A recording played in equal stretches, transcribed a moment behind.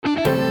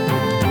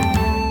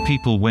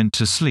People went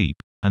to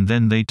sleep, and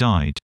then they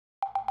died.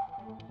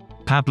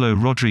 Pablo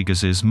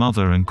Rodriguez's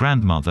mother and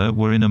grandmother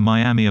were in a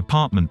Miami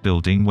apartment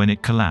building when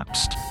it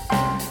collapsed.